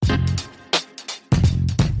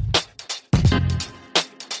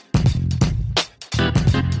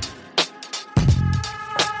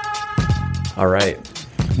All right.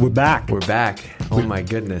 We're back. We're back. Oh my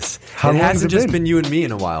goodness. How long has hasn't it just been? been you and me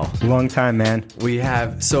in a while. Long time, man. We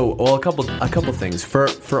have a couple things.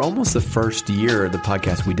 For almost the first year of the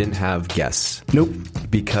podcast, we didn't have guests. Nope.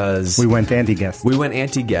 Because We went anti-guest. we went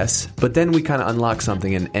anti-guests, but then we kind of unlocked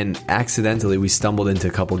something and accidentally we stumbled into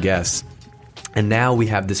a couple guests. And now we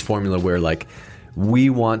have this formula where like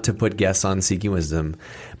we want to put guests on Seeking Wisdom,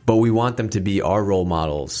 but we want them to be our role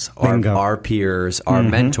models, our peers, our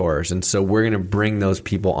mentors. And so we're going to bring those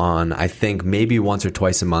people on, I think maybe once or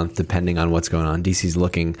twice a month, depending on what's going on. DC's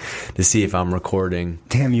looking to see if I'm recording.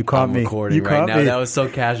 Damn, you caught I'm me. recording You right caught now. me. That was so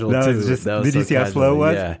casual, That too. was just- That was did you so see how casual. slow it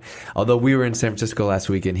was? Yeah. Although we were in San Francisco last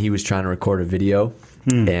week and he was trying to record a video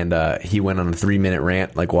and he went on a 3-minute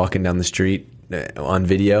rant, like walking down the street on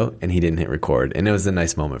video, and he didn't hit record. And it was a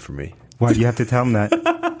nice moment for me. Why do you have to tell him that?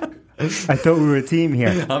 I thought we were a team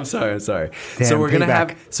here. I'm sorry. Damn, So we're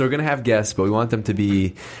payback. gonna have guests, but we want them to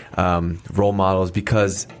be role models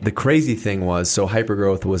because the crazy thing was, so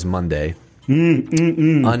Hypergrowth was Monday,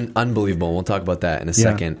 unbelievable. We'll talk about that in a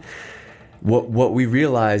second. What we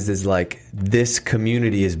realized is like this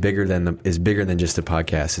community is bigger than just a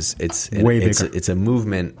podcast. It's Way bigger. It's a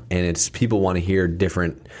movement, and it's people want to hear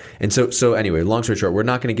different. And so anyway, long story short, we're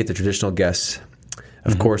not going to get the traditional guests.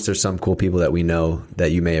 Of course, there's some cool people that we know that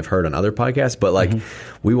you may have heard on other podcasts, but like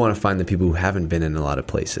we want to find the people who haven't been in a lot of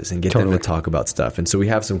places and get them to talk about stuff. And so we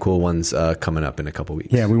have some cool ones coming up in a couple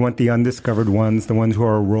weeks. Yeah, we want the undiscovered ones, the ones who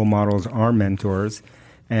are role models, our mentors.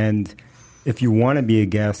 And if you want to be a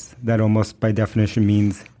guest, that almost by definition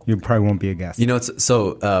means you probably won't be a guest. You know,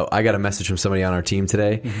 I got a message from somebody on our team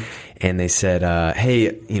today, and they said,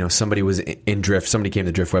 hey, somebody was in Drift. Somebody came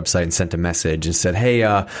to the Drift website and sent a message and said, hey,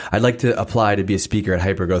 I'd like to apply to be a speaker at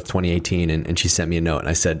Hypergrowth 2018. And she sent me a note. And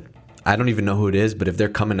I said, I don't even know who it is, but if they're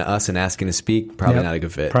coming to us and asking to speak, probably not a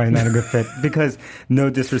good fit. Probably not a good fit because no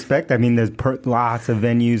disrespect. I mean, there's lots of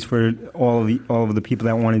venues for all of the people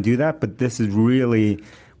that want to do that, but this is really,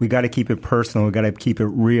 we got to keep it personal. We got to keep it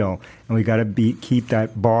real, and we got to keep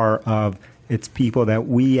that bar of it's people that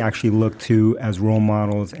we actually look to as role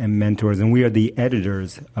models and mentors, and we are the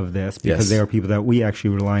editors of this because they are people that we actually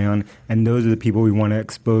rely on, and those are the people we want to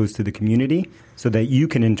expose to the community so that you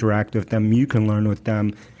can interact with them, you can learn with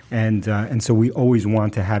them. And so we always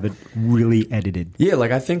want to have it really edited. Yeah, like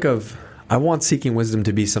I want Seeking Wisdom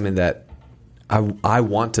to be something that I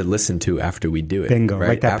want to listen to after we do it. Bingo. Right?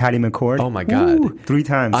 Like that Patty McCord. Oh my God. Ooh, 3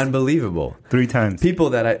 times. Unbelievable. 3 times.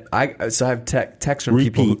 People that I have texts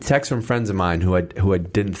from texts from friends of mine who I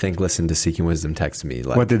didn't think listened to Seeking Wisdom text me.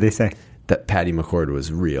 Like, what did they say? That Patty McCord was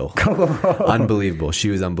real. Unbelievable. She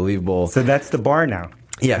was unbelievable. So that's the bar now.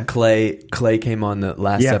 Yeah, Clay came on the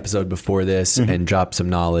last episode before this and dropped some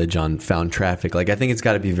knowledge on found traffic. Like I think it's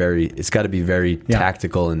got to be very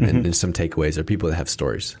tactical and there's some takeaways. There are people that have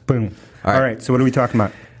stories. Boom. All right. So what are we talking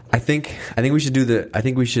about? I think we should do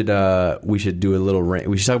we should do a little rant.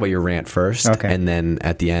 We should talk about your rant first, and then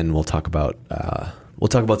at the end we'll talk about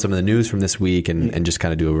some of the news from this week and just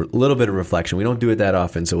kind of do a little bit of reflection. We don't do it that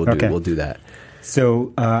often, so we'll do that.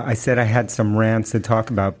 So I said I had some rants to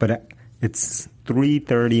talk about, but it's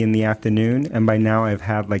 3:30 in the afternoon, and by now I've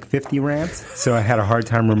had like 50 rants, so I had a hard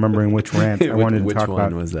time remembering which rant I wanted to talk about.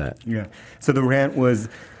 Which one was that? Yeah. So the rant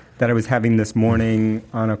that I was having this morning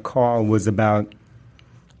on a call was about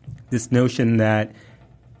this notion that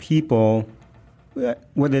people,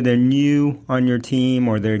 whether they're new on your team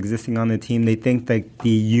or they're existing on the team, they think that the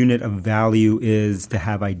unit of value is to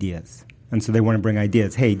have ideas. And so they want to bring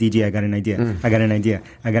ideas. Hey, DG, I got an idea. I got an idea.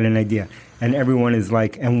 I got an idea. And everyone is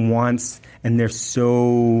like, and they're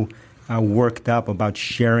so worked up about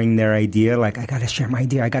sharing their idea. Like, I got to share my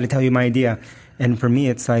idea. I got to tell you my idea. And for me,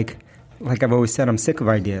 it's like I've always said, I'm sick of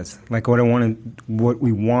ideas. Like what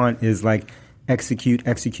we want is like execute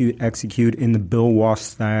in the Bill Walsh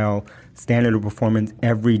style standard of performance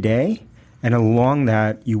every day. And along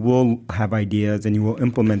that, you will have ideas and you will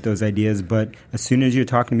implement those ideas. But as soon as you're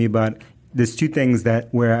talking to me about, there's 2 things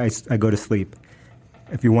where I go to sleep.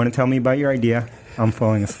 If you want to tell me about your idea, I'm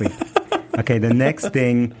falling asleep. Okay, the next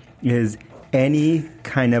thing is any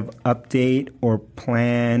kind of update or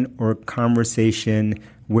plan or conversation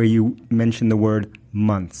where you mention the word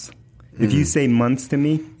months. If you say months to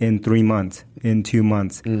me, in 3 months, in 2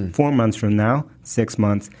 months, 4 months from now, 6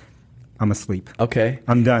 months, I'm asleep. Okay.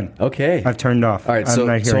 I'm done. Okay. I've turned off. All right. I'm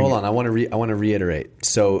not So hold it. on. I want to reiterate.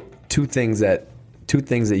 So two things that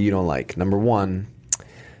you don't like. Number one,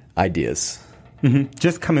 ideas.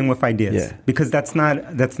 Just coming with ideas, because that's not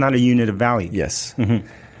a unit of value. Yes.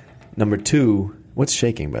 Number two, what's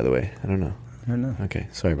shaking? By the way, I don't know. Okay.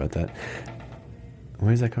 Sorry about that.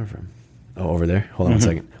 Where does that come from? Oh, over there. Hold on 1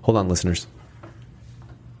 second. Hold on, listeners.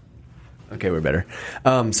 Okay, we're better.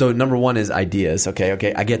 So number one is ideas. Okay,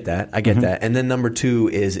 I get that. that. And then number two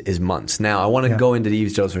is months. Now I want to go into the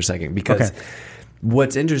Eve's Joes for a second because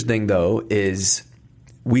what's interesting though is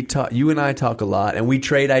you and I talk a lot and we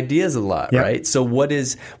trade ideas a lot, right? So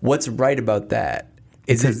what's right about that?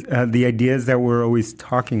 Because the ideas that we're always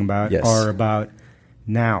talking about are about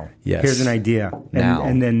now. Yes. Here's an idea.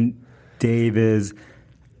 And then Dave is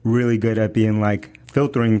really good at being like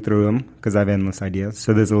filtering through them because I have endless ideas.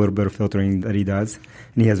 So there's a little bit of filtering that he does.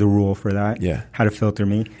 And he has a rule for that, how to filter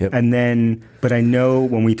me. Yep. And then, but I know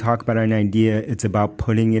when we talk about an idea, it's about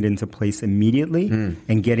putting it into place immediately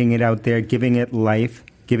and getting it out there, giving it life,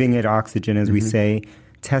 giving it oxygen, as we say,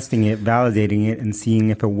 testing it, validating it, and seeing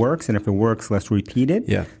if it works. And if it works, let's repeat it.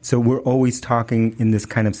 Yeah. So we're always talking in this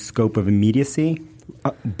kind of scope of immediacy.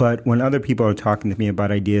 But when other people are talking to me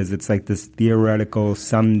about ideas, it's like this theoretical,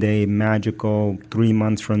 someday, magical, 3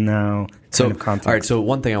 months from now kind of context. All right, so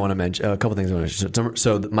one thing I want to mention, a couple things I want to mention.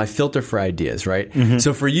 So my filter for ideas, right?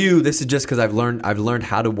 So for you, this is just because I've learned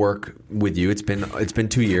how to work with you. It's been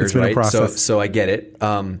 2 years, it's been right? A process. So I get it.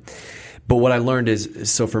 But what I learned is,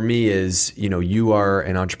 so for me is, you are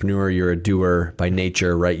an entrepreneur, you're a doer by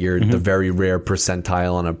nature, right? You're the very rare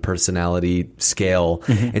percentile on a personality scale.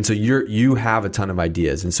 And so you have a ton of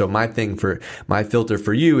ideas. And so my filter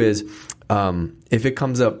for you is, if it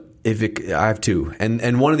comes up, I have two.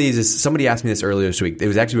 And one of these is, somebody asked me this earlier this week. It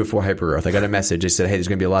was actually before Hypergrowth. I got a message. They said, hey, there's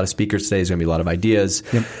going to be a lot of speakers today. There's going to be a lot of ideas.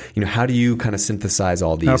 Yep. How do you kind of synthesize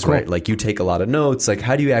all these, right? Like you take a lot of notes. Like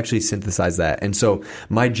how do you actually synthesize that? And so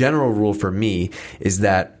my general rule for me is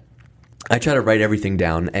that I try to write everything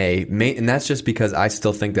down, and that's just because I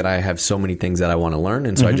still think that I have so many things that I want to learn.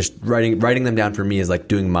 And so I just writing them down for me is like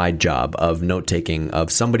doing my job of note taking,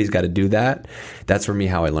 of somebody's got to do that. That's for me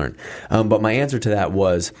how I learn. But my answer to that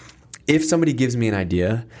was, if somebody gives me an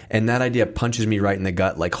idea and that idea punches me right in the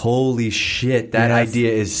gut, like, holy shit, that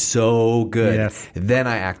idea is so good, then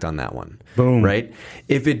I act on that one. Boom. Right?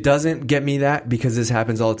 If it doesn't get me that, because this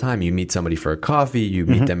happens all the time, you meet somebody for a coffee, you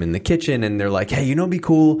meet them in the kitchen, and they're like, hey, it'd be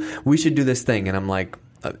cool, we should do this thing. And I'm like,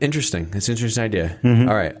 interesting. It's an interesting idea.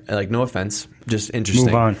 All right. Like, no offense, just interesting.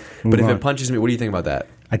 Move on. But if it punches me, what do you think about that?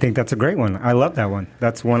 I think that's a great one. I love that one.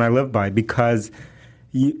 That's one I live by because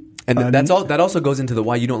that's all. That also goes into the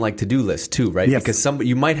why you don't like to-do list too, right? Yes. Because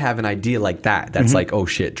you might have an idea like that. That's like, oh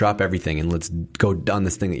shit, drop everything and let's go on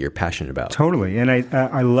this thing that you're passionate about. Totally, and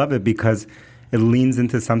I love it because it leans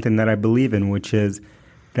into something that I believe in, which is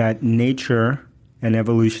that nature and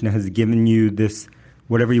evolution has given you this,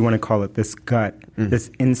 whatever you want to call it, this gut, this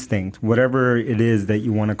instinct, whatever it is that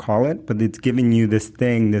you want to call it, but it's giving you this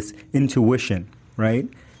thing, this intuition, right?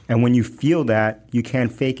 And when you feel that, you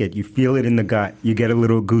can't fake it. You feel it in the gut. You get a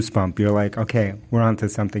little goosebump. You're like, okay, we're onto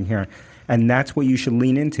something here. And that's what you should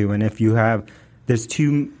lean into. And if you have,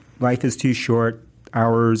 life is too short,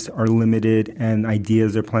 hours are limited, and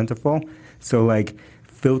ideas are plentiful. So like,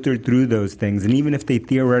 filter through those things. And even if they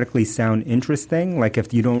theoretically sound interesting, like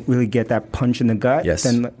if you don't really get that punch in the gut,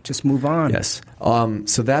 then just move on. Yes.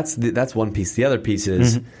 So that's one piece. The other piece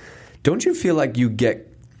is, don't you feel like you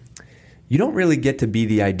don't really get to be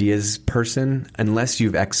the ideas person unless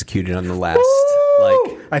you've executed on the last.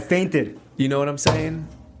 Woo! I fainted. You know what I'm saying?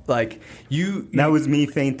 Like that was me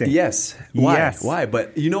fainting. Yes. Why? Yes. Why?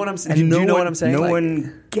 But you know what I'm saying? Do you know what I'm saying? No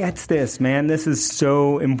one gets this, man. This is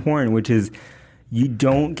so important, which is you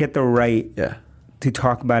don't get the right to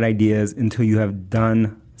talk about ideas until you have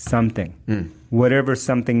done something. Whatever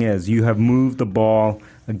something is. You have moved the ball,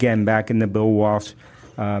 again, back in the Bill Walsh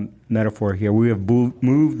metaphor here. We have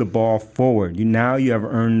moved the ball forward. Now you have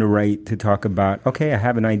earned the right to talk about, okay, I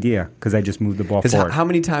have an idea because I just moved the ball forward. How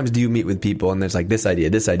many times do you meet with people and there's like this idea,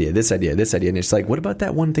 this idea, this idea, this idea, and it's like, what about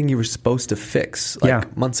that one thing you were supposed to fix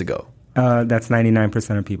months ago? That's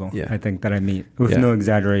 99% of people, I think, that I meet, with no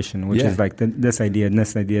exaggeration, which is like this idea and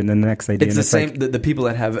this idea and the next idea. It's the same, like, the people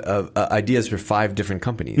that have ideas for 5 different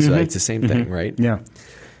companies, right? It's the same thing, right? Yeah.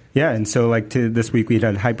 Yeah, and so like this week we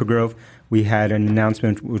had Hypergrowth. We had an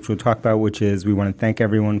announcement, which we'll talk about, which is we want to thank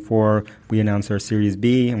everyone we announced our Series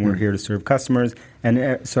B, and we're here to serve customers.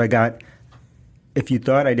 And so if you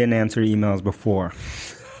thought I didn't answer emails before,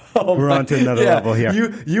 we're on to another level here.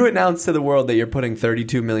 You announced to the world that you're putting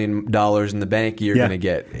 $32 million in the bank. You're going to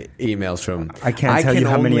get emails from... I can't tell you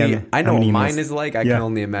how many I know what mine is like. I can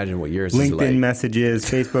only imagine what yours is like. LinkedIn messages,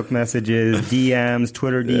 Facebook messages, DMs,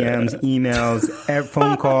 Twitter DMs, emails,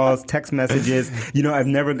 phone calls, text messages. I've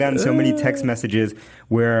never gotten so many text messages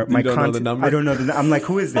where my contact... know the number? I don't know the number. I'm like,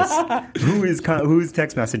 who is this? Who's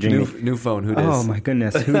text messaging me? New phone, who this? Oh my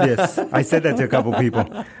goodness, who this? I said that to a couple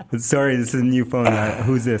people. Sorry, this is a new phone.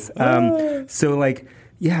 Who's this? So like,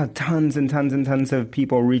 Yeah, tons and tons and tons of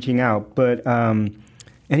people reaching out. But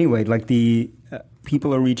anyway, like the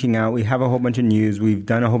people are reaching out. We have a whole bunch of news. We've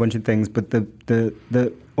done a whole bunch of things. But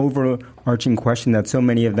the overarching question that so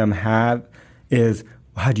many of them have is,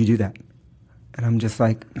 well, how'd you do that? And I'm just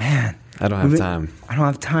like, man. I don't have time. I don't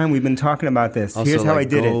have time. We've been talking about this. Also, here's how I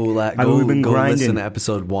did it. We've been grinding. Listen to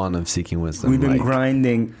episode 1 of Seeking Wisdom. We've been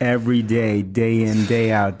grinding every day, day in,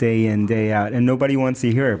 day out, day in, day out. And nobody wants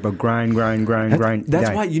to hear it, but grind.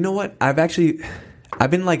 That's why, you know what?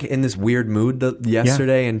 I've been like in this weird mood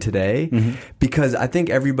yesterday and today because I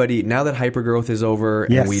think everybody, now that Hypergrowth is over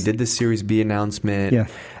and we did the Series B announcement,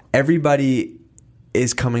 everybody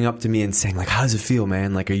is coming up to me and saying, like, how does it feel,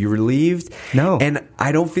 man? Like, are you relieved? No. And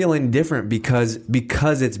I don't feel indifferent because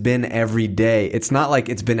it's been every day. It's not like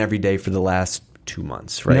it's been every day for the last 2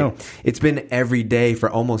 months, right? No. It's been every day for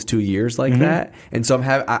almost 2 years like that. And so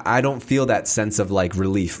I don't feel that sense of like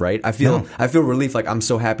relief, right? I feel relief, like I'm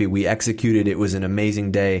so happy we executed. It was an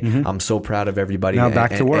amazing day. I'm so proud of everybody. Now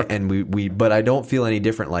back to work. And but I don't feel any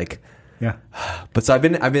different, like, yeah. But so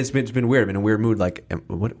it's been weird. I'm in a weird mood. Like,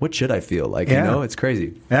 what should I feel? Like, you know, it's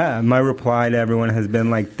crazy. Yeah. My reply to everyone has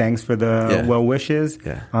been like, thanks for the well wishes.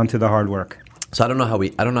 Yeah. On to the hard work. So I don't know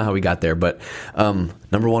how we got there, but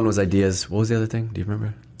number 1 was ideas. What was the other thing? Do you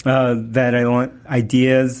remember? That I want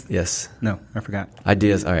ideas. Yes. No, I forgot.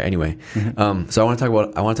 Ideas. All right. Anyway, so I want to talk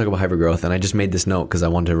about Hypergrowth, and I just made this note because I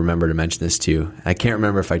wanted to remember to mention this to you. I can't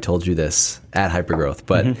remember if I told you this at Hypergrowth,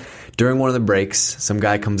 but during one of the breaks, some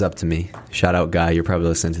guy comes up to me. Shout out, guy. You're probably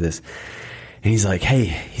listening to this. And he's like, "Hey,"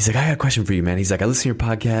 he's like, "I got a question for you, man." He's like, "I listen to your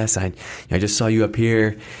podcast. I just saw you up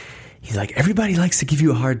here." He's like, everybody likes to give you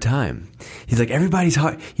a hard time. He's like, everybody's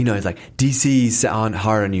hard. You know, he's like, DC's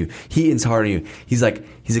hard on you. Heaton's hard on you. He's like,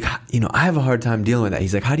 you know, I have a hard time dealing with that.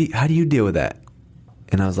 He's like, how do you deal with that?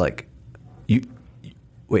 And I was like,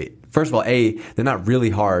 wait. First of all, A, they're not really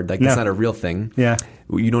hard. Like, that's not a real thing. Yeah.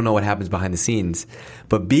 You don't know what happens behind the scenes.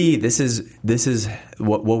 But B, this is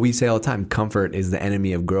what we say all the time. Comfort is the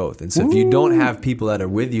enemy of growth. And so if you don't have people that are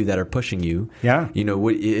with you, that are pushing you, you know,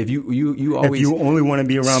 if you always... If you only want to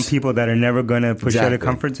be around people that are never going to push you out of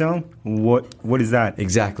comfort zone, what is that?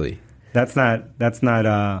 Exactly. That's not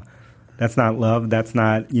love. That's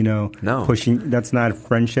not, pushing. That's not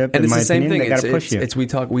friendship. And in it's my the same opinion. thing. They got to push you. We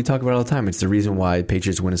talk about it all the time. It's the reason why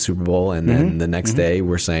Patriots win a Super Bowl, and then the next day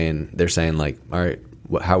they're saying like, all right,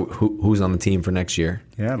 who's on the team for next year?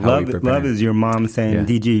 Yeah, love is your mom saying,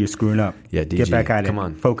 DG, you're screwing up. Yeah, DG, get back at it. Come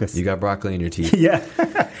on, focus. You got broccoli in your teeth. Yeah,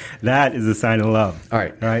 that is a sign of love. All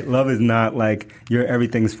right. Love is not like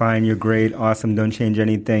everything's fine, you're great, awesome, don't change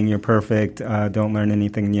anything, you're perfect, don't learn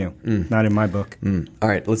anything new. Not in my book. All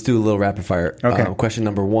right, let's do a little rapid fire. Okay. Question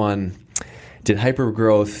number 1: did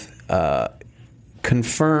Hypergrowth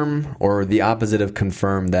confirm, or the opposite of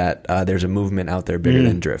confirm, that there's a movement out there bigger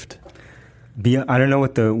than Drift? I don't know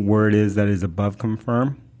what the word is that is above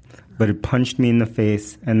confirm, but it punched me in the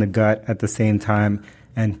face and the gut at the same time.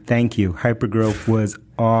 And thank you. Hypergrowth was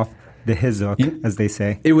off the hizzock, as they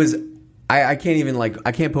say. It was. I can't even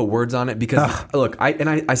I can't put words on it because look.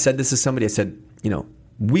 I said this to somebody. I said,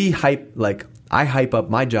 I hype up.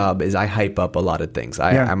 My job is I hype up a lot of things.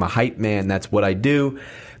 I'm a hype man. That's what I do.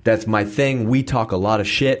 That's my thing. We talk a lot of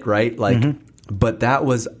shit, right? But that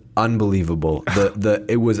was unbelievable.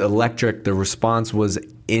 It was electric. The response was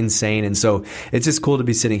insane. And so it's just cool to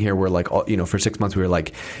be sitting here where for 6 months we were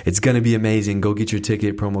like, it's going to be amazing. Go get your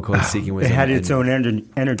ticket. Promo code Seeking Wisdom. It had its own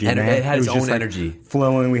energy. And it had its own energy.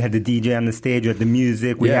 Flowing. We had the DJ on the stage with the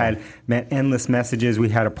music. We had endless messages. We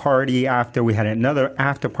had a party after. We had another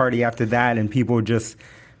after party after that. And people were just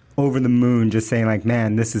over the moon, just saying like,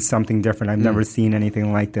 man, this is something different. I've never seen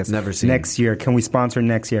anything like this. Never seen. Next year, can we sponsor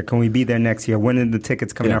next year? Can we be there next year? When are the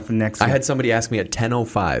tickets coming out for next year? I had somebody ask me at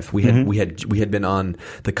 10:05. We had been on,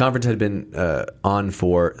 the conference had been on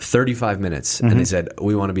for 35 minutes, and they said,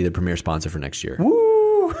 we want to be the premier sponsor for next year.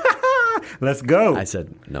 Woo! Let's go. I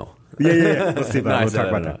said no. Yeah. We'll see about that. We'll talk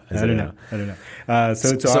about that. I don't know. So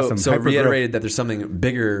it's awesome. So reiterated that there's something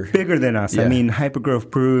bigger than us. Yeah. I mean, Hypergrowth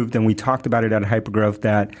proved, and we talked about it at Hypergrowth,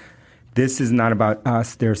 that this is not about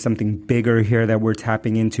us. There's something bigger here that we're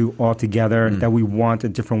tapping into altogether, that we want a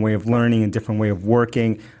different way of learning, a different way of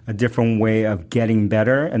working, a different way of getting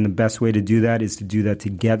better. And the best way to do that is to do that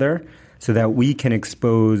together, so that we can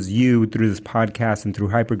expose you through this podcast and through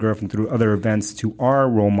Hypergrowth and through other events to our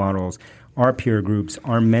role models, our peer groups,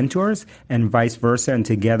 our mentors, and vice versa. And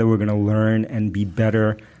together we're going to learn and be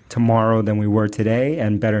better tomorrow than we were today,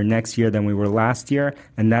 and better next year than we were last year.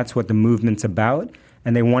 And that's what the movement's about.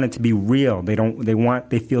 And they want it to be real. They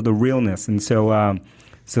feel the realness. And so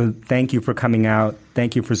So thank you for coming out.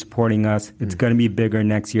 Thank you for supporting us. It's going to be bigger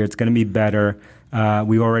next year. It's going to be better.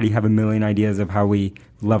 We already have a million ideas of how we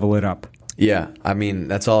level it up. Yeah, I mean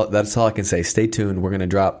that's all I can say. Stay tuned. We're gonna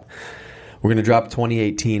drop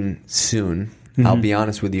 2018 soon. I'll be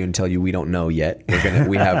honest with you and tell you we don't know yet.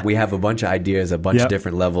 We have a bunch of ideas, a bunch of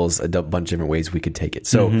different levels, a bunch of different ways we could take it.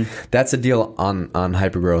 So that's the deal on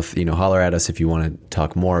Hypergrowth. Holler at us if you want to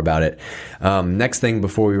talk more about it. Next thing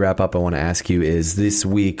before we wrap up, I want to ask you is this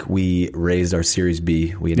week we raised our Series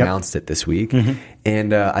B. We announced it this week,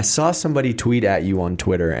 and I saw somebody tweet at you on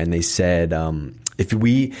Twitter, and they said, if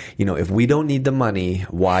we don't need the money,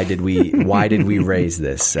 why did we raise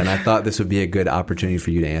this? And I thought this would be a good opportunity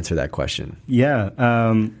for you to answer that question. Yeah,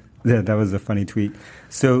 that was a funny tweet.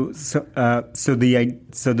 So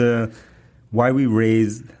the why we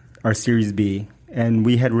raised our Series B, and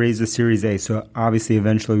we had raised a Series A. So obviously,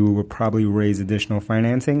 eventually, we would probably raise additional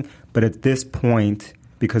financing. But at this point,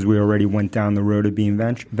 because we already went down the road of being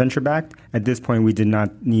venture backed, at this point, we did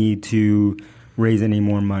not need to raise any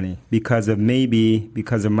more money because of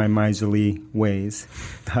my miserly ways.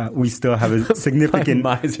 We still have a significant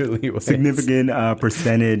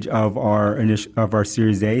percentage of our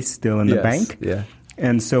Series A still in the bank. Yeah.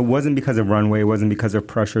 And so it wasn't because of runway, it wasn't because of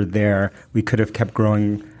pressure there. We could have kept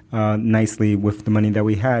growing nicely with the money that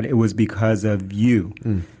we had. It was because of you,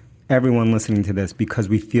 everyone listening to this, because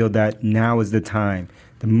we feel that now is the time.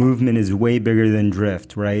 The movement is way bigger than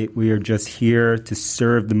Drift, right? We are just here to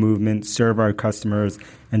serve the movement, serve our customers,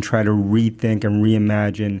 and try to rethink and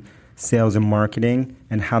reimagine sales and marketing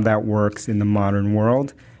and how that works in the modern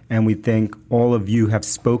world. And we think all of you have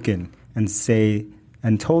spoken and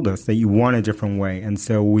told us that you want a different way. And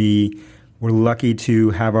so we were lucky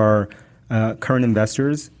to have our current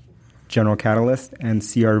investors, General Catalyst and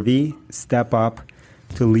CRV, step up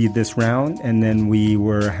to lead this round, and then we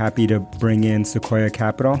were happy to bring in Sequoia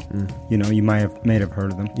Capital. You may have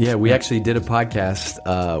heard of them. Yeah, we actually did a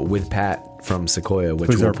podcast with Pat from Sequoia, which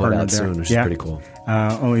we'll put out soon, which is pretty cool.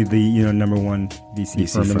 Only the number one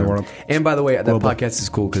VC firm in the world. And by the way, that podcast is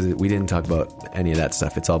cool because we didn't talk about any of that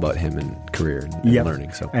stuff. It's all about him and career and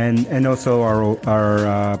learning. So and also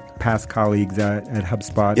our past colleagues at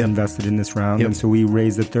HubSpot invested in this round, and so we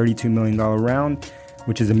raised a $32 million round,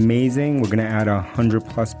 which is amazing. We're going to add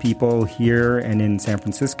 100+ people here and in San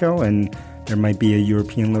Francisco, and there might be a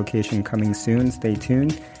European location coming soon. Stay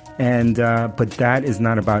tuned. And but that is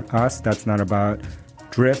not about us. That's not about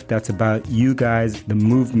Drift. That's about you guys, the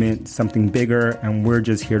movement, something bigger, and we're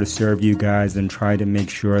just here to serve you guys and try to make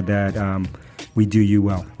sure that we do you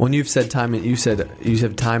well. When you've said timing, you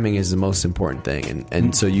said timing is the most important thing,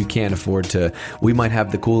 and so you can't afford to. We might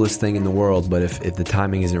have the coolest thing in the world, but if the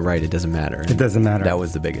timing isn't right, it doesn't matter. It doesn't matter. That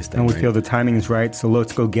was the biggest thing. And we feel the timing is right, so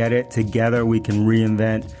let's go get it. Together we can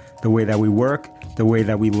reinvent the way that we work, the way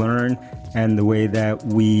that we learn, and the way that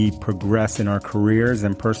we progress in our careers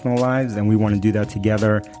and personal lives, and we want to do that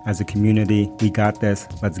together as a community. We got this.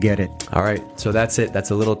 Let's get it. All right. So that's it. That's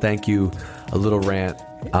a little thank you, a little rant.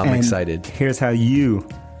 I'm excited. Here's how you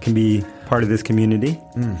can be part of this community.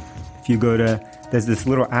 If you go to, there's this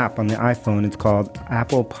little app on the iPhone. It's called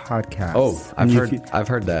Apple Podcasts. Oh, I've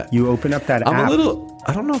heard that. You open up that app.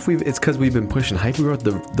 I don't know if it's because we've been pushing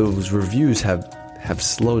Hypergrowth. Those reviews have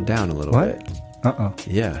slowed down a little bit. Uh-oh.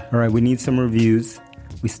 Yeah. All right, we need some reviews.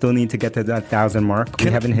 We still need to get to that 1,000 mark. We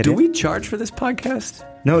haven't hit it. Do we charge for this podcast?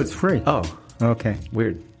 No, it's free. Oh. Okay.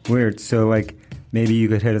 Weird. So, maybe you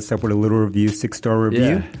could hit us up with a little review, 6-star review.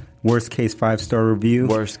 Yeah. Worst case, 5-star review.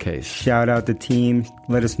 Worst case. Shout out the team.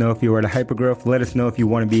 Let us know if you are at Hypergrowth. Let us know if you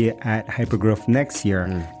want to be at Hypergrowth next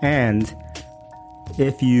year. And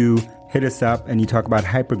if you hit us up and you talk about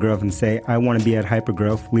Hypergrowth and say, I want to be at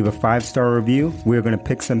Hypergrowth, leave a 5-star review. We're going to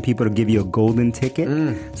pick some people to give you a golden ticket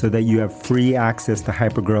so that you have free access to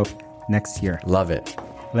Hypergrowth next year. Love it.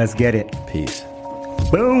 Let's get it. Peace.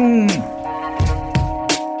 Boom.